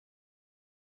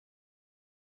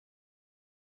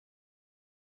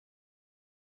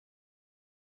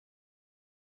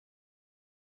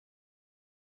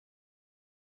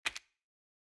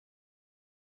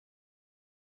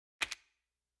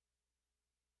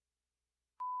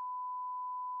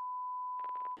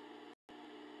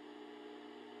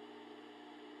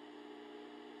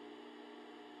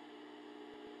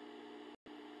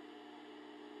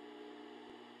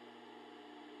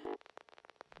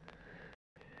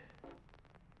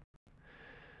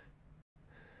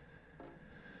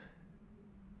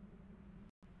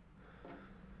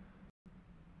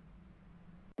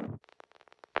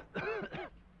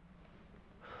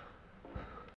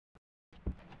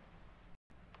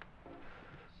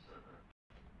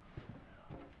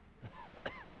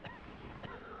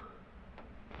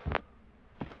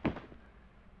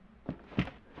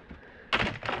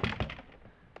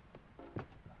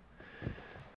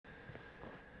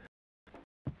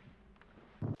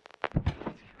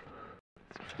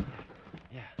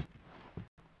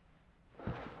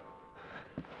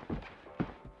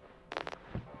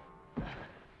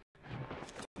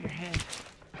Your hand.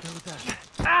 Go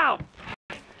down. Ow!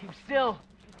 Keep still.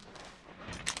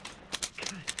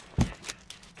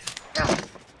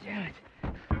 Damn it.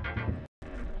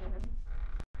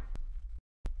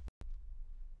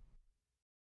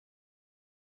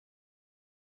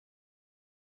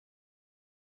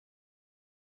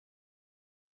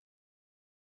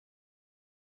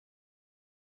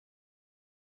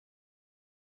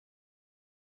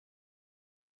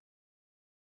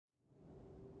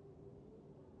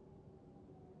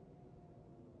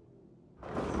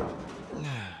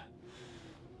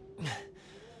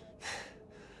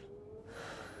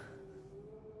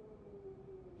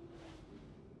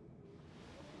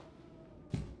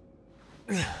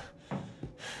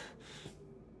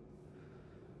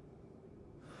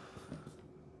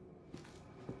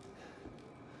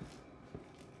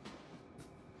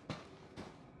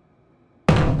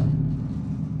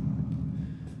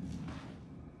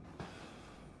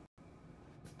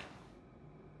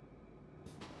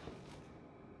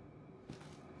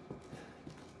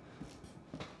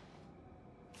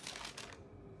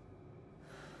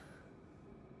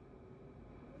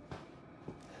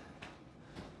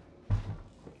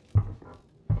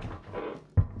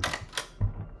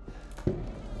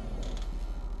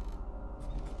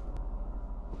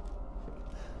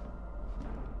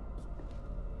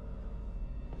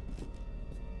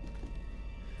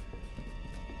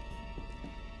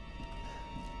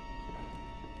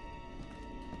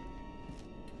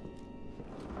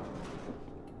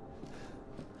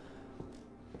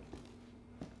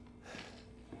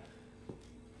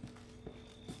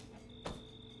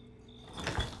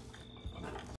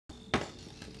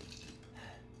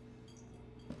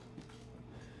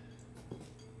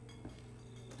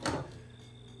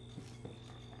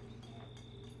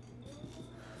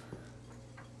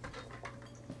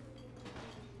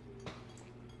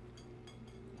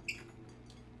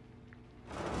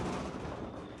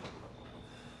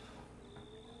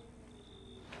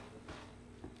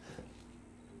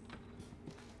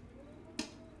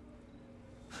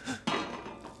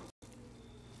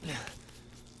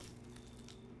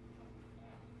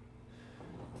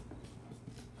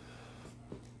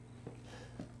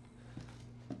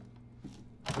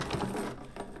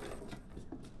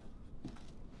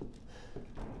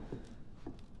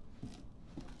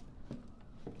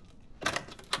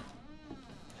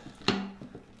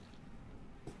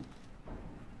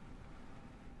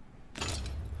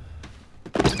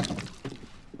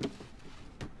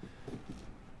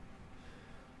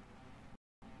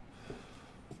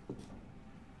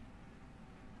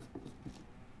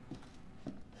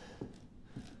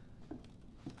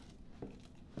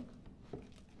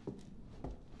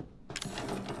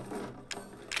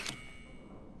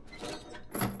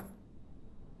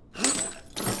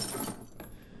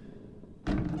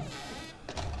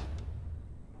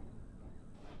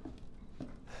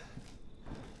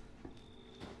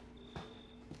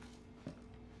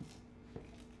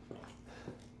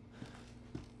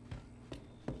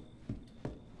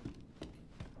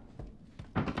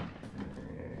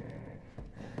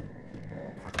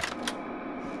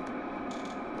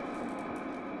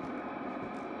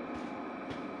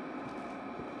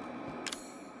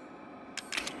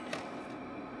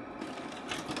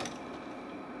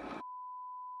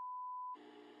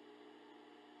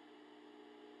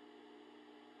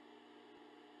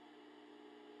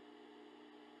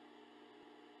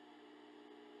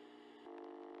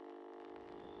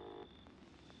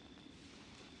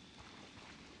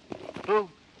 Boo.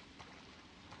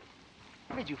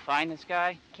 Where did you find this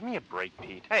guy? Give me a break,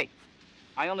 Pete. Hey,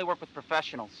 I only work with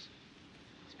professionals.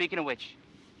 Speaking of which,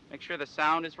 make sure the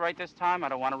sound is right this time. I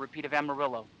don't want a repeat of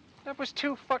Amarillo. That was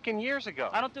 2 fucking years ago.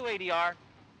 I don't do ADR.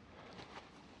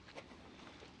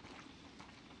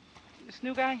 This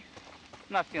new guy? I'm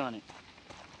not feeling it.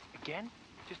 Again?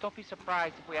 Just don't be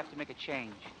surprised if we have to make a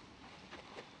change.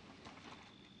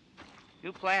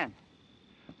 New plan.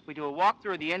 We do a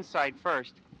walkthrough of the inside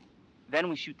first, then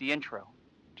we shoot the intro.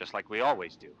 Just like we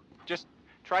always do. Just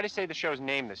try to say the show's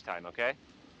name this time, okay?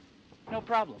 No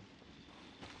problem.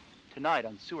 Tonight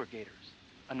on Sewer Gators,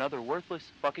 another worthless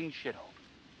fucking shithole.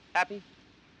 Happy?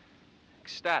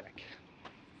 Ecstatic.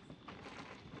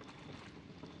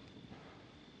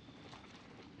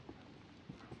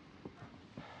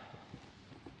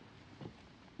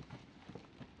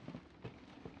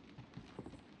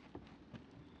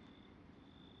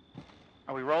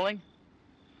 Are we rolling?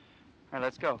 All right,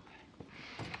 let's go.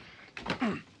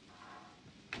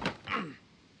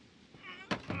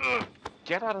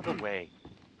 Get out of the way.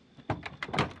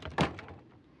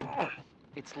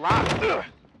 It's locked.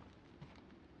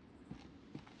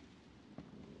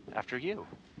 After you.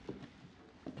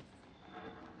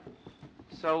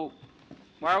 So,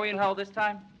 why are we in hell this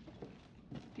time?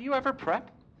 Do you ever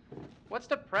prep? What's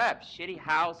the prep? Shitty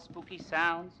house, spooky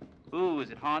sounds? Ooh, is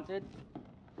it haunted?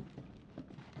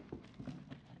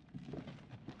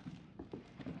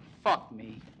 Fuck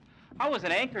me. I was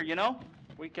an anchor, you know?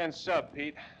 Weekend sub,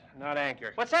 Pete. Not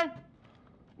anchor. What's that?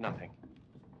 Nothing.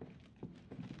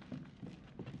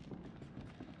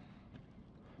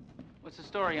 What's the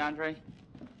story, Andre?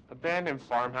 Abandoned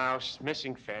farmhouse,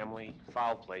 missing family,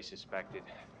 foul play suspected.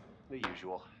 The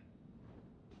usual.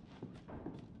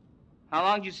 How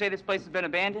long did you say this place has been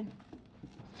abandoned?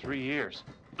 3 years.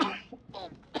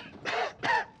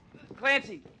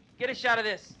 Clancy, get a shot of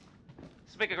this.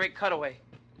 This will make a great cutaway.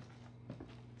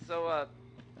 So,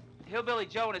 Hillbilly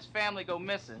Joe and his family go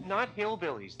missing. Not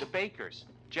hillbillies, the Bakers.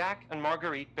 Jack and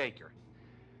Marguerite Baker.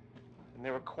 And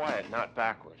they were quiet, not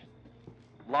backward.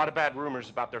 A lot of bad rumors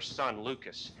about their son,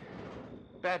 Lucas.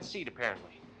 Bad seed,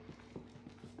 apparently.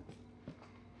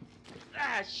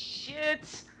 Ah,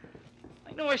 shit.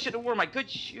 I know I should have worn my good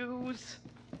shoes.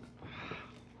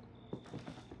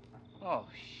 Oh,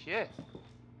 shit.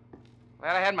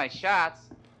 Glad I had my shots.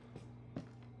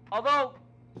 Although,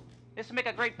 this would make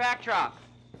a great backdrop.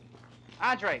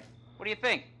 Andre, what do you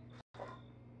think?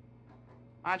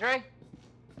 Andre?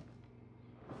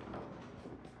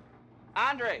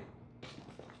 Andre!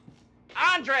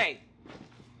 Andre!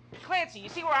 Clancy, you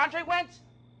see where Andre went?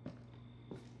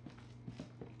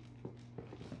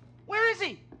 Where is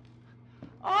he?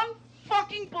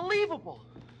 Unfucking believable.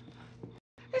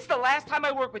 This is the last time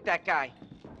I work with that guy.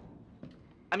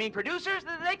 I mean, producers,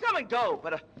 they come and go,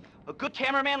 but a good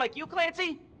cameraman like you,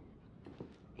 Clancy,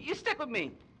 you stick with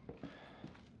me.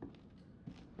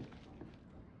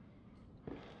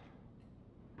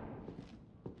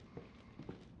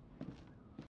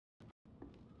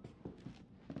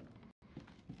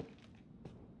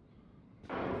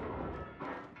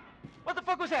 What the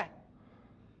fuck was that?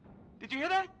 Did you hear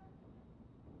that?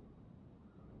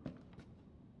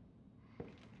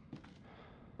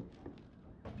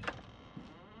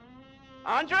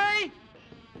 Andre?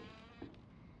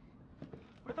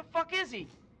 Where the fuck is he?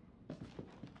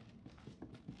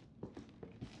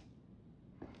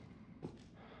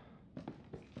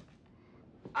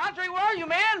 Andre, where are you,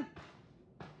 man?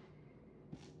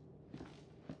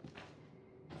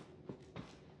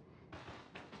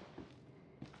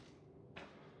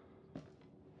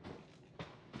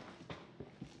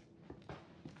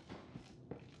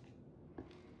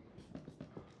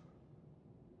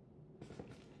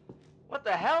 What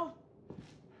the hell?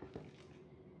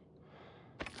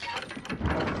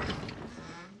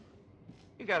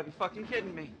 You gotta be fucking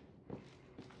kidding me.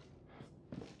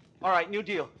 All right, new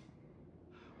deal.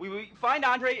 We find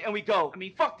Andre and we go. I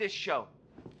mean, fuck this show.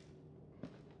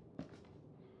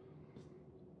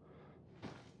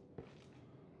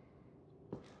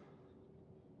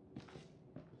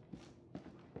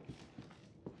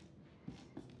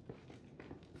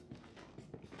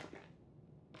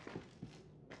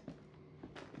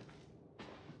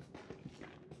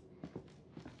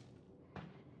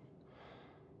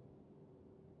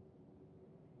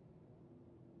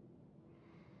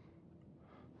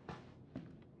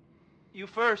 You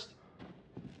first.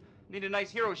 Need a nice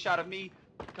hero shot of me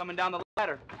coming down the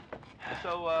ladder.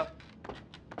 So,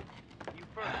 you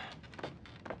first.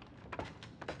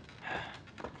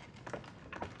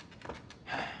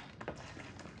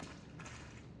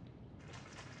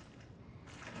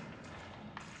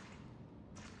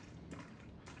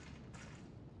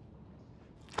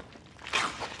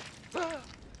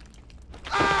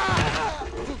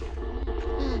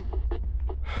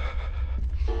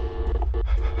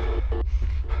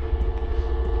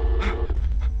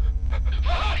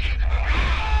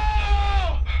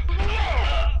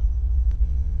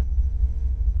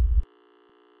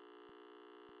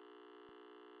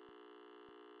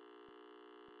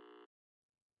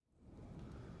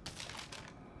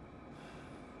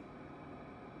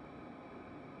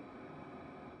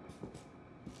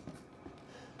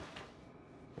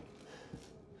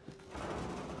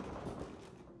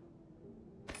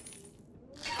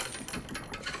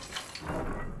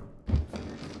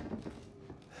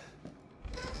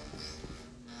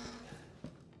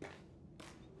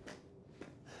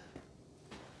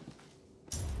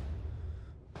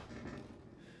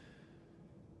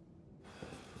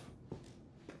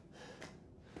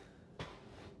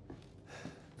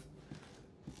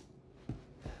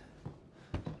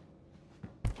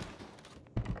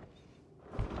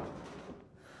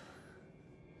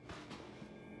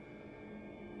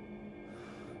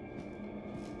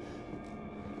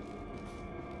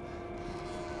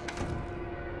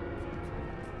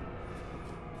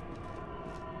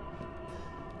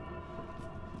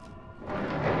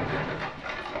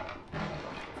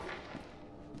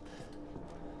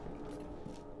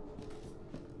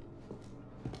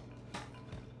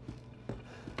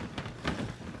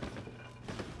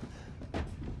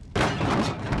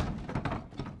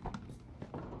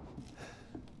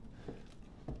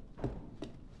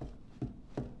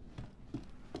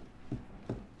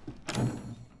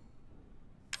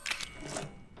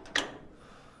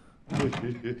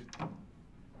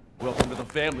 Welcome to the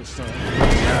family, son.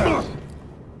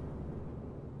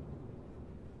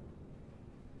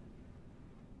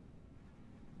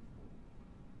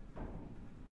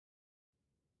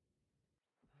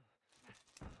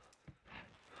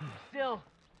 Still.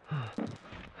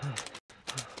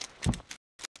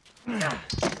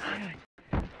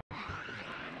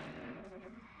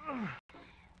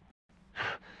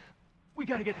 We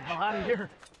gotta get the hell out of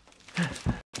here.